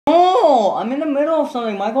No, I'm in the middle of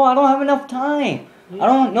something, Michael. I don't have enough time. Yeah.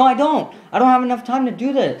 I don't have enough time to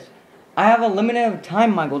do this. I have a limited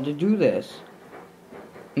time, Michael, to do this.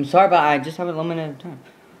 I'm sorry, but I just have a limited time.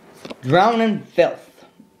 Drown in Filth.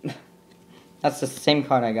 That's the same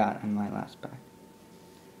card I got in my last pack.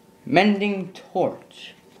 Mending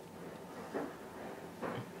Torch.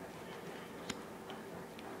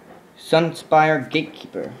 Sunspire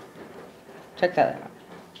Gatekeeper. Check that out.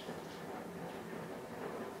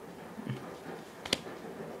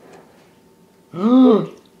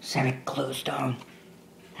 Simic Glowstone.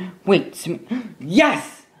 Wait,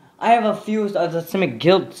 yes! I have a few of the Simic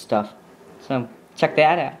Guild stuff. So, check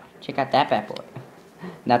that out. Check out that bad boy.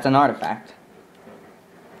 That's an artifact.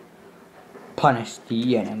 Punish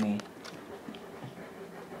the enemy.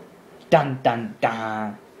 Dun dun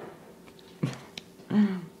dun.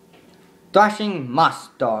 Thrashing Moss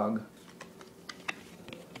Dog.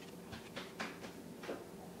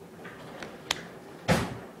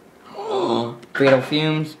 Fatal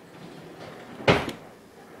Fumes.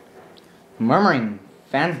 Murmuring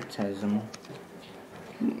Phantasm.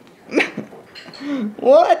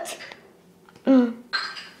 What? Ooh,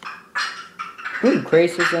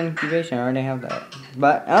 Crisis Incubation. I already have that.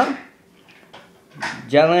 But,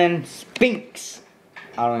 Jelen Sphinx.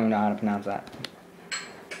 I don't even know how to pronounce that.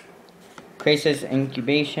 Crisis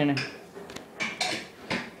Incubation.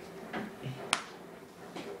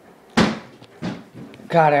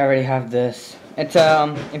 God, I already have this. It's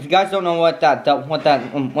if you guys don't know what a double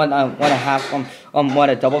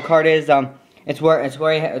card is, it's where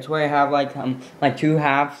you have like two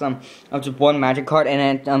halves of just one magic card,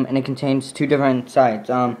 and it contains two different sides,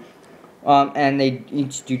 and they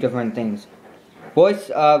each do different things. Voice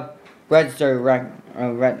of Red. I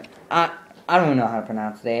don't even know how to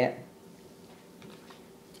pronounce that.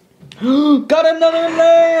 Got another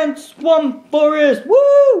land! Swamp Forest!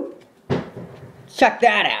 Woo! Check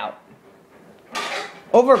that out.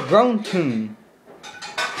 Overgrown Tomb.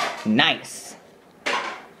 Nice.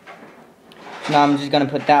 Now I'm just gonna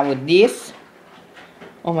put that with this.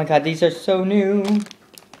 Oh my god, these are so new.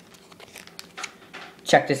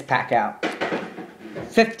 Check this pack out.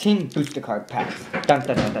 15 booster card packs. Dun,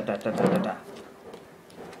 dun, dun, dun, dun, dun, dun, dun.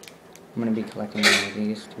 I'm gonna be collecting one of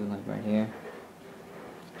these two, like right here.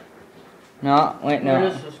 No, wait, no. Where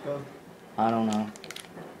does this go? I don't know.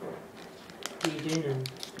 You didn't.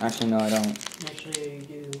 Actually, no, I don't. Actually, you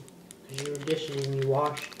do. Because you were dishing and you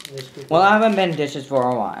washed this before. Well, I haven't been dishes for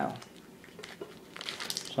a while.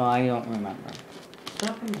 So I don't remember.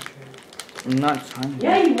 Stop in the trash. I'm not trying to.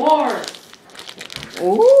 Yeah, you are!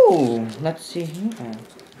 Ooh, let's see here.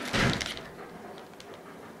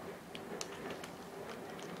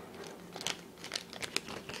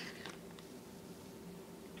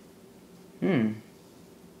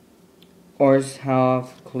 Ors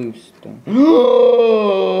have Cluestone.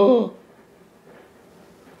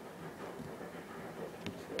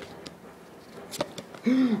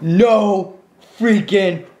 No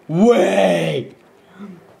freaking way!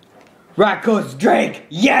 Rakos Drake,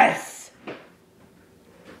 yes!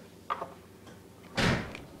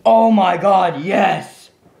 Oh my god, yes!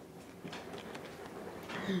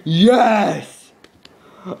 Yes!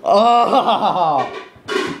 Oh!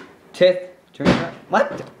 Tith,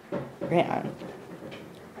 what? Man.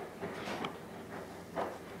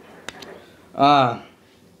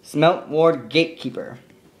 Smelt Ward Gatekeeper.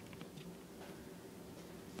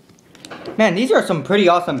 Man, these are some pretty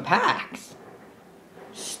awesome packs.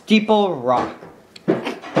 Steeple Rock.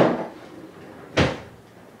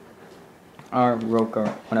 Or Roke or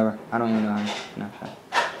whatever. I don't even know how to pronounce that.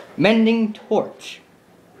 Mending Torch.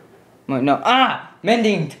 Wait, no.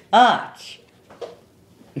 Mending Touch.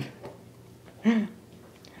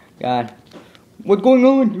 God. What's going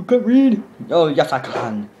on? You can't read? Oh, yes I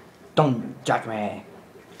can. Don't judge me.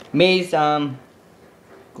 Maze, glider?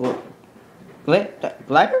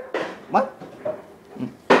 What?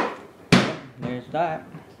 There's that.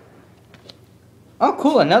 Oh,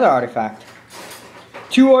 cool, another artifact.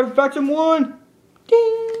 2 artifacts in one.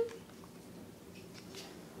 Ding.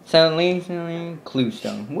 Suddenly,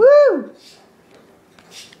 Cluestone. Woo!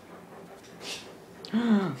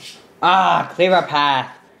 Clear our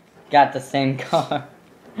path. Got the same card.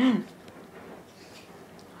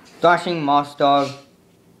 Thrashing Moss Dog.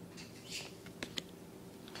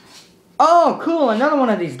 Oh, cool, another one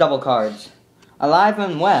of these double cards. Alive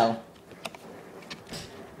and Well.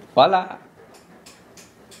 Voila.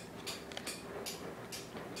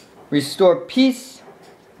 Restore Peace.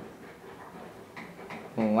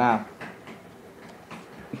 Oh, wow.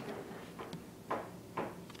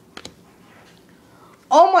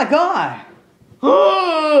 Oh my god!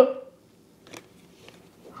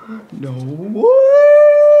 No.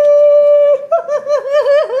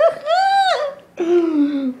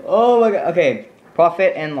 Oh my god. Okay.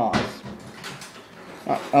 Profit and loss.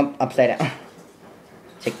 Upside down.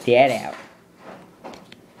 Check that out.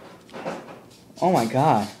 Oh my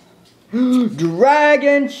god.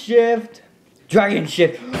 Dragon Shift. Dragon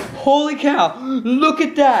Shift. Holy cow. Look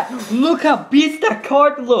at that. Look how beast that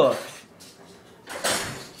card looks.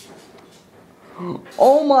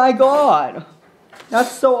 Oh my god.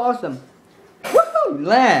 That's so awesome. Woohoo!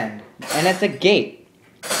 Land. And it's a gate.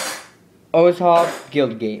 Ozhov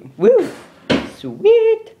Guild Gate. Woo!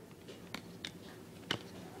 Sweet.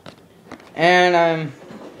 And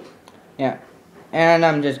yeah. And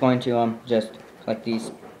I'm just going to just collect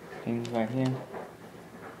these things right here.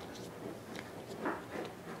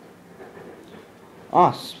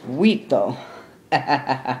 Oh, sweet though.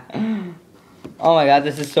 Oh my god,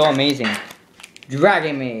 this is so amazing.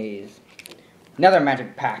 Dragon Maze. Another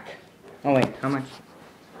magic pack. Oh wait, how much?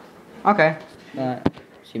 Okay.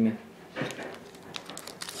 See me.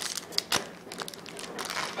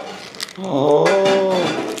 Oh.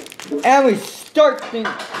 And we start things.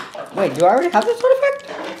 Wait, do I already have this sort of effect?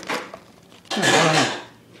 I don't know.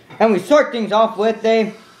 And we start things off with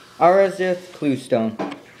a Arazith Cluestone.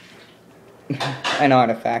 An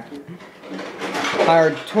artifact.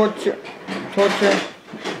 Hired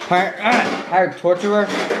hired torturer.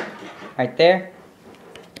 Right there.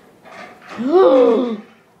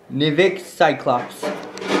 Nivik Cyclops.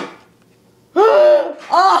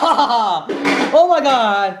 Ah! Oh my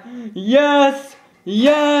god! Yes!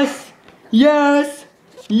 Yes! Yes!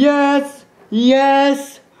 Yes!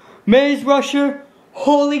 Yes! Maze Rusher!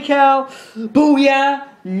 Holy cow! Booyah!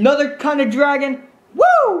 Another kind of dragon!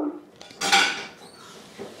 Woo!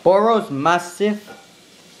 Boros Massif.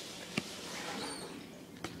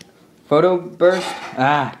 Photo Burst.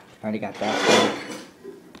 Ah, already got that.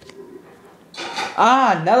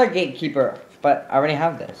 Ah, another Gatekeeper. But I already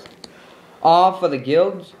have this. All for the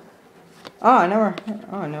guilds. I never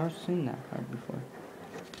seen that card before.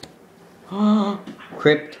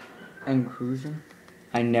 Crypt Inclusion.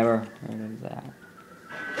 I never heard of that.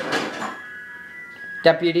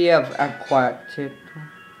 Deputy of Aquatic.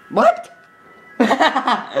 What?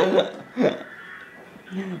 Oh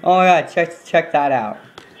my god, check that out.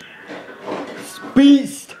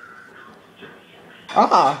 Beast!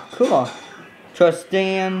 Ah, cool.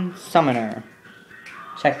 Trustian Summoner.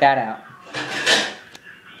 Check that out.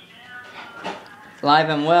 Live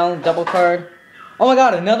and Well, double card. Oh my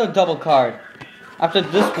god, another double card. After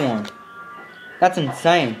this one. That's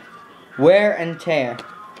insane. Wear and Tear.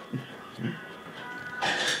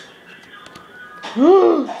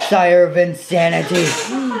 Sire of Insanity.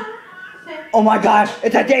 Oh my god,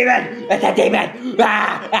 it's a demon! It's a demon!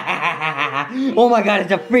 Oh my god,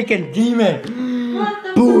 it's a freaking demon!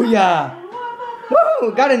 Booyah!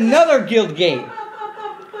 Woo! Got another guild gate!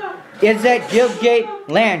 Is that guild gate?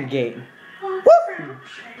 Land gate. Woo!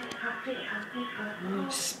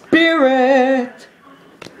 Spirit!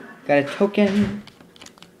 Got a token.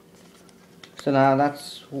 So now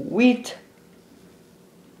that's sweet.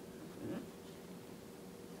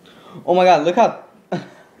 Oh my god, look how...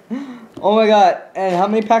 Oh my god, and how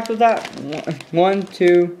many packs was that? 1,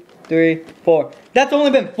 2, 3, 4. That's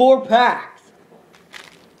only been 4 packs!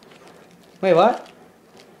 Wait, what?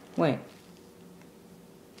 Wait.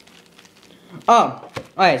 Oh,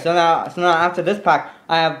 alright, so now after this pack,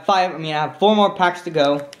 I have 4 more packs to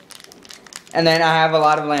go. And then I have a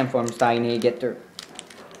lot of landforms that I need to get through.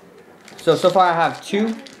 So far I have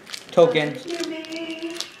 2 tokens.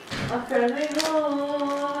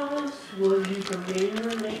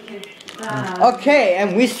 Okay,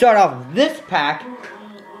 and we start off this pack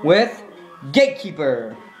with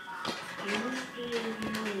Gatekeeper.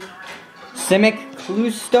 Simic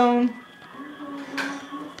Cluestone.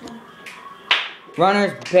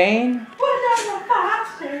 Runner's Bane.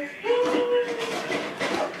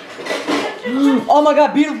 Oh my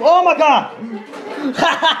god, beautiful. Oh my god.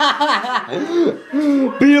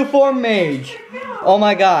 Beautiful Mage. Oh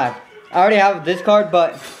my god. I already have this card,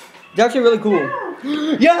 but it's actually really cool.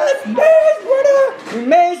 Yes, Maze Runner!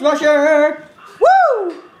 Maze Rusher!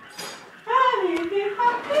 Woo!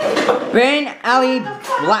 Bane Alley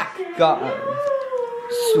Black God.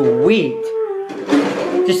 Sweet.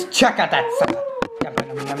 Just check out that sucker.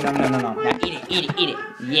 No. Now eat it.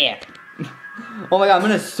 Yeah. Oh my god, I'm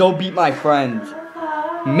gonna so beat my friends.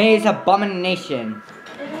 Maze Abomination.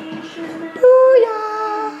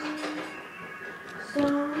 Booyah!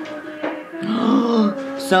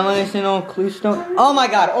 Sunlight Cluestone. Oh my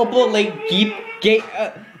god, Opal Lake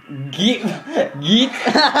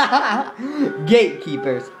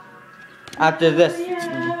Gatekeepers. After this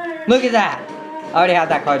Look at that. I already have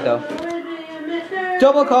that card though.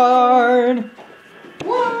 Double card.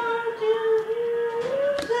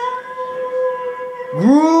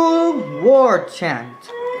 Groove War Chant.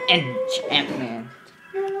 Enchantment.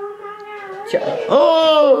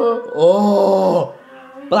 Oh!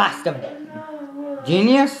 Blast of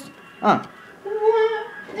Genius? Huh.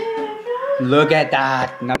 Look at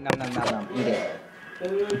that. Nom nom nom nom nom. Eat it.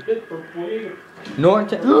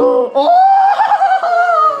 Norton. Oh!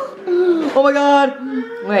 Oh my god.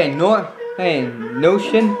 Wait,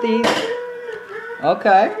 Notion Thief?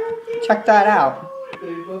 Okay. Check that out.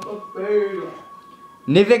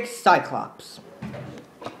 Nivix Cyclops.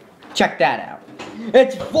 Check that out.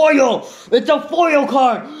 It's foil! It's a foil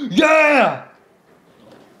card! Yeah!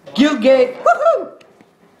 Guildgate. Woohoo!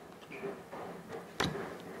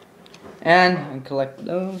 And I collect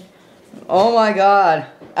those. Oh my god.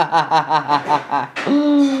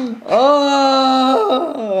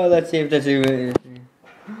 Oh, let's see if this is.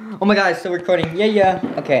 Oh my god, it's still recording. Yeah.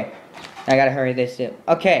 Okay. I gotta hurry this up.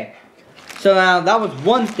 Okay. So now that was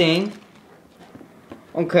one thing.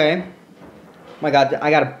 Okay. Oh my god,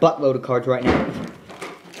 I got a buttload of cards right now.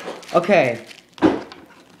 Okay.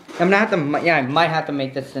 I'm gonna have to, yeah, I might have to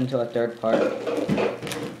make this into a third part.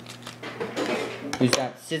 Use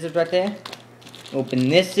that scissors right there. Open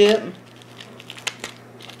this up.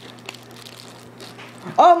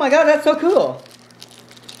 Oh my god, that's so cool.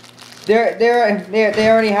 They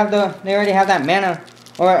already have that mana,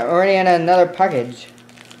 or already in another package.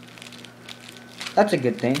 That's a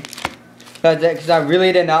good thing. Because I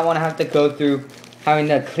really did not want to have to go through having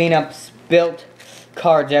to clean up spilt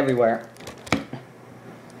cards everywhere.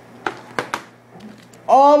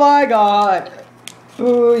 Oh my god.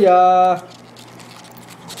 Booyah.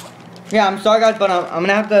 Yeah, I'm sorry guys, but I'm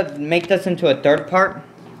gonna have to make this into a third part.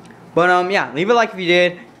 But yeah, leave a like if you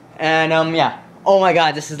did. And yeah. Oh my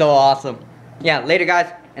god, this is so awesome. Yeah, later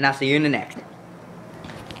guys, and I'll see you in the next.